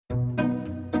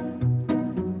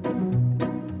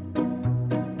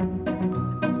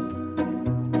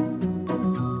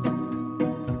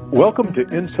Welcome to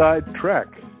Inside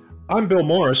Track. I'm Bill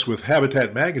Morris with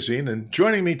Habitat Magazine, and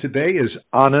joining me today is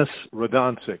Anis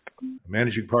Radoncic,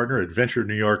 Managing Partner at Venture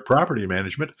New York Property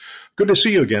Management. Good to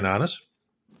see you again, Anis.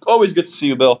 Always good to see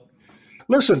you, Bill.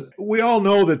 Listen, we all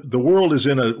know that the world is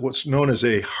in what's known as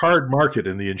a hard market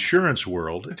in the insurance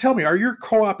world. Tell me, are your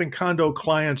co-op and condo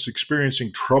clients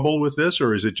experiencing trouble with this,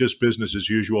 or is it just business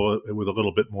as usual with a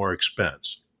little bit more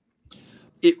expense?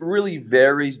 It really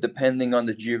varies depending on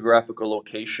the geographical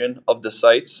location of the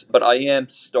sites, but I am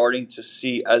starting to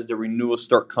see as the renewals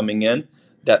start coming in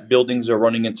that buildings are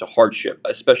running into hardship,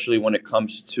 especially when it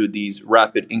comes to these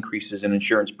rapid increases in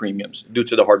insurance premiums due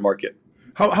to the hard market.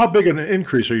 How big an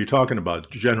increase are you talking about,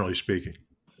 generally speaking?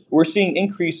 We're seeing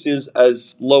increases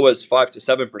as low as 5 to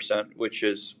 7%, which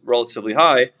is relatively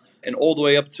high, and all the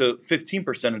way up to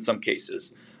 15% in some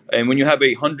cases. And when you have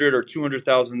a $100,000 or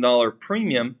 $200,000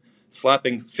 premium,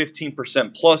 slapping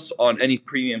 15% plus on any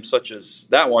premium such as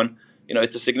that one,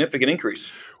 it's a significant increase.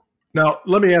 Now,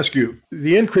 let me ask you,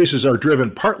 the increases are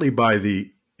driven partly by the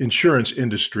insurance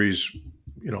industry's,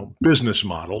 business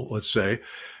model, let's say,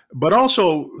 but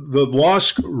also the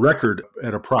loss record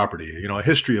at a property, a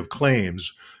history of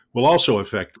claims will also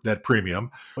affect that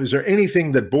premium. Is there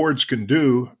anything that boards can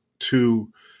do to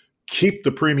keep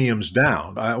the premiums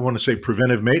down? I want to say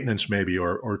preventive maintenance maybe,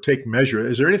 or take measure.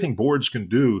 Is there anything boards can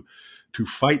do to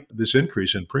fight this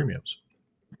increase in premiums?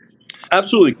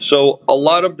 Absolutely. So a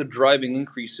lot of the driving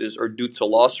increases are due to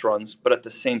loss runs, but at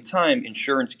the same time,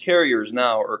 insurance carriers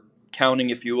now are counting,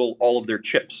 if you will, all of their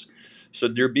chips. So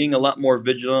they're being a lot more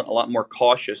vigilant, a lot more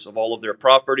cautious of all of their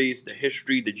properties, the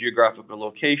history, the geographical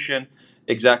location,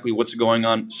 exactly what's going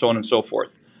on, so on and so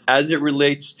forth. As it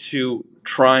relates to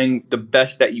trying the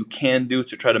best that you can do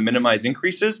to try to minimize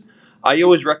increases, I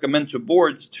always recommend to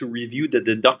boards to review the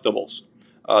deductibles.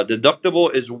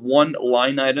 Deductible is one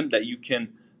line item that you can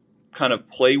kind of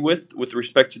play with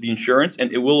respect to the insurance,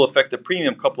 and it will affect the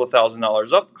premium a couple of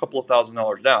 $1,000s up, a couple of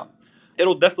 $1,000s down.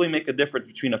 It'll definitely make a difference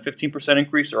between a 15%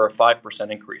 increase or a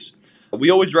 5% increase. We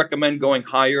always recommend going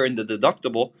higher in the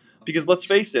deductible because let's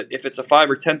face it, if it's a $5,000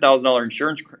 or $10,000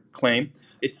 insurance claim,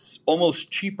 it's almost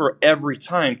cheaper every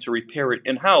time to repair it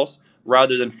in-house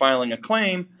rather than filing a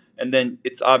claim, and then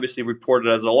it's obviously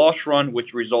reported as a loss run,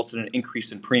 which results in an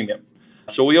increase in premium.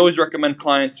 So we always recommend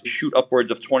clients shoot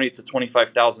upwards of $20,000 to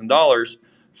 $25,000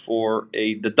 for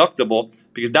a deductible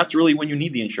because that's really when you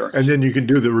need the insurance. And then you can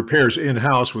do the repairs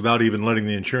in-house without even letting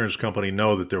the insurance company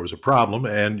know that there was a problem,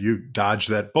 and you dodge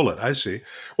that bullet. I see.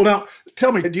 Well, now,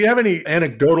 tell me, do you have any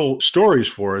anecdotal stories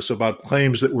for us about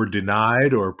claims that were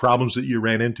denied or problems that you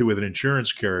ran into with an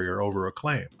insurance carrier over a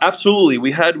claim? Absolutely.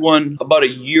 We had one about a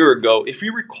year ago. If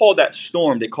you recall that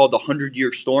storm, they called the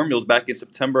 100-year storm. It was back in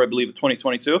September, I believe, of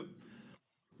 2022.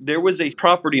 There was a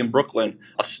property in Brooklyn.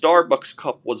 A Starbucks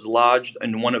cup was lodged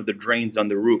in one of the drains on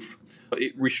the roof.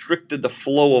 It restricted the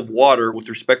flow of water with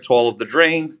respect to all of the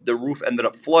drains. The roof ended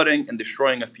up flooding and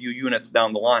destroying a few units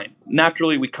down the line.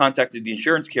 Naturally, we contacted the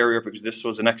insurance carrier because this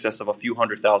was in excess of a few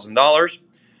 $100,000.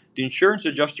 The insurance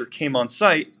adjuster came on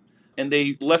site and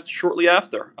they left shortly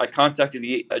after. I contacted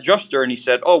the adjuster and he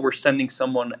said, we're sending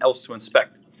someone else to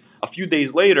inspect. A few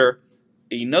days later,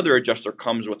 another adjuster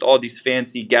comes with all these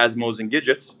fancy gizmos and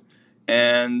gadgets.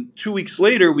 And 2 weeks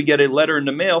later, we get a letter in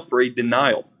the mail for a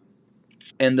denial.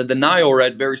 And the denial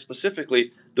read very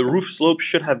specifically, the roof slope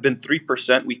should have been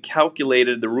 3%. We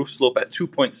calculated the roof slope at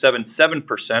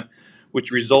 2.77%,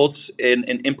 which results in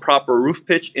an improper roof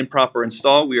pitch, improper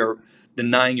install. We are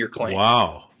denying your claim.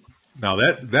 Wow. Now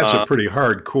that's a pretty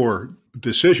hardcore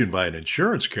decision by an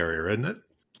insurance carrier, isn't it?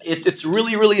 It's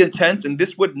really, really intense. And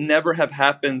this would never have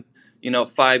happened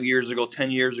 5 years ago, 10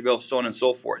 years ago, so on and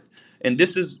so forth. And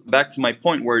this is back to my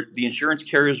point where the insurance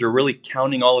carriers are really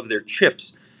counting all of their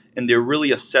chips and they're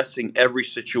really assessing every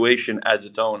situation as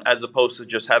its own, as opposed to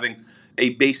just having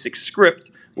a basic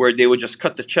script where they would just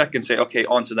cut the check and say, okay,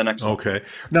 on to the next one. Okay.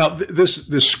 Now, this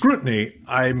scrutiny,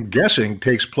 I'm guessing,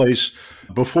 takes place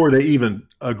before they even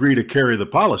agree to carry the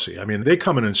policy. I mean, they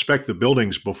come and inspect the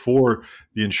buildings before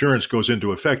the insurance goes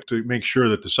into effect to make sure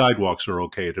that the sidewalks are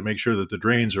okay, to make sure that the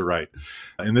drains are right.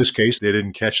 In this case, they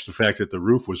didn't catch the fact that the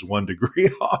roof was 1 degree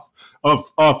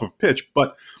off of pitch.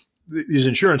 But these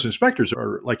insurance inspectors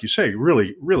are, like you say,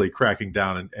 really, really cracking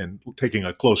down and taking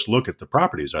a close look at the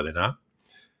properties, are they not?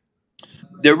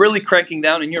 They're really cranking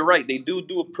down, and you're right. They do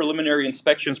preliminary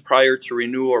inspections prior to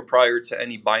renewal or prior to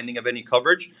any binding of any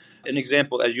coverage. An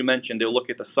example, as you mentioned, they'll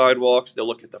look at the sidewalks, they'll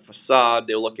look at the facade,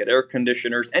 they'll look at air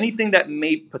conditioners, anything that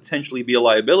may potentially be a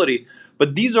liability.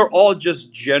 But these are all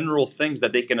just general things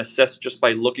that they can assess just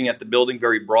by looking at the building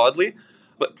very broadly.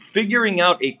 But figuring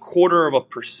out a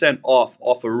 0.25%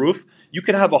 off a roof, you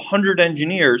could have 100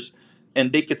 engineers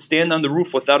and they could stand on the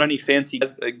roof without any fancy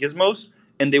gizmos,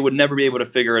 and they would never be able to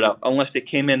figure it out unless they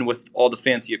came in with all the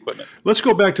fancy equipment. Let's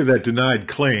go back to that denied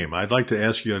claim. I'd like to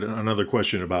ask you another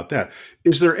question about that.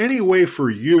 Is there any way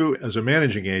for you as a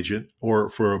managing agent or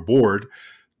for a board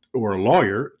or a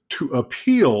lawyer to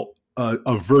appeal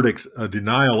a verdict, a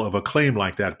denial of a claim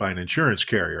like that by an insurance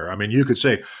carrier? I mean, you could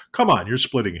say, come on, you're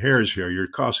splitting hairs here. You're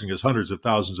costing us hundreds of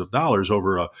thousands of dollars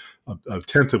over a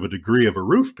tenth of a degree of a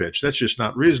roof pitch. That's just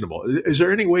not reasonable. Is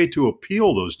there any way to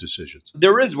appeal those decisions?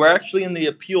 There is. We're actually in the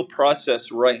appeal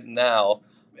process right now,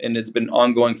 and it's been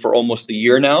ongoing for almost a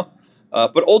year now.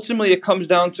 But ultimately, it comes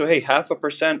down to, hey,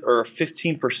 0.5% or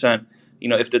 15%.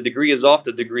 If the degree is off,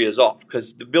 the degree is off,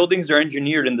 because the buildings are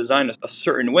engineered and designed a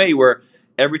certain way where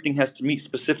everything has to meet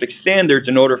specific standards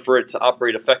in order for it to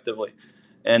operate effectively.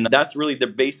 And that's really the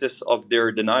basis of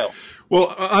their denial.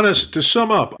 Well, Anas, to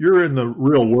sum up, you're in the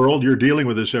real world. You're dealing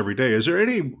with this every day. Is there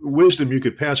any wisdom you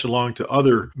could pass along to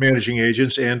other managing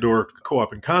agents and or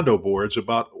co-op and condo boards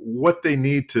about what they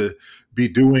need to be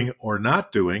doing or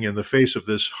not doing in the face of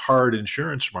this hard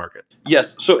insurance market?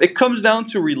 Yes. So it comes down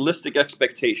to realistic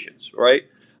expectations, right?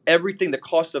 The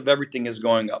cost of everything is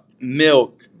going up.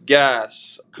 Milk,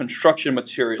 gas, construction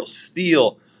materials,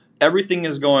 steel, everything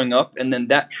is going up. And then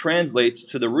that translates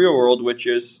to the real world, which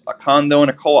is a condo and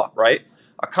a co-op, right?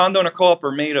 A condo and a co-op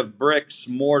are made of bricks,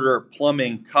 mortar,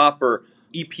 plumbing, copper,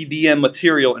 EPDM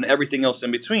material, and everything else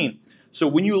in between. So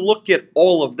when you look at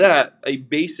all of that, a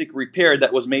basic repair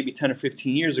that was maybe 10 or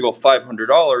 15 years ago,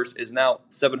 $500 is now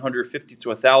 $750 to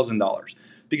 $1,000.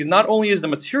 Because not only is the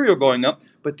material going up,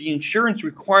 but the insurance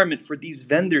requirement for these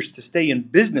vendors to stay in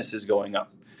business is going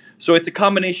up. So it's a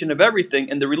combination of everything.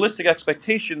 And the realistic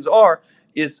expectations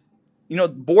is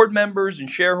board members and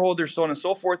shareholders, so on and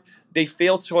so forth, they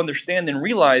fail to understand and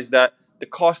realize that the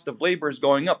cost of labor is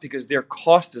going up because their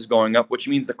cost is going up, which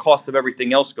means the cost of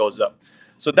everything else goes up.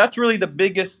 So that's really the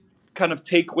biggest kind of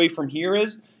takeaway from here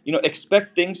is,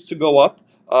 expect things to go up.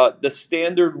 The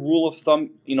standard rule of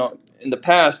thumb, in the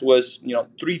past was,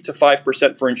 3 to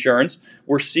 5% for insurance.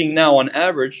 We're seeing now on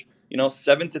average,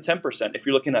 7 to 10% if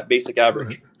you're looking at basic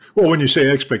average. Right. Well, when you say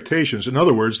expectations, in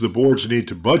other words, the boards need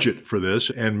to budget for this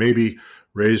and maybe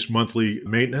raise monthly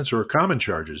maintenance or common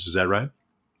charges. Is that right?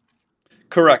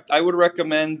 Correct. I would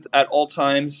recommend at all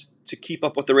times to keep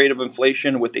up with the rate of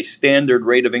inflation with a standard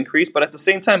rate of increase, but at the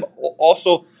same time,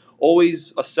 also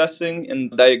always assessing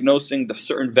and diagnosing the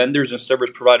certain vendors and service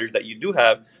providers that you do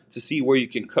have to see where you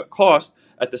can cut costs,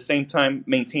 at the same time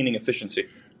maintaining efficiency.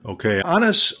 Okay.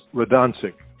 Anas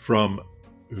Radoncic from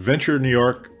Venture New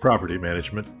York Property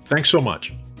Management. Thanks so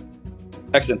much.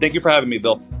 Excellent. Thank you for having me,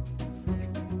 Bill.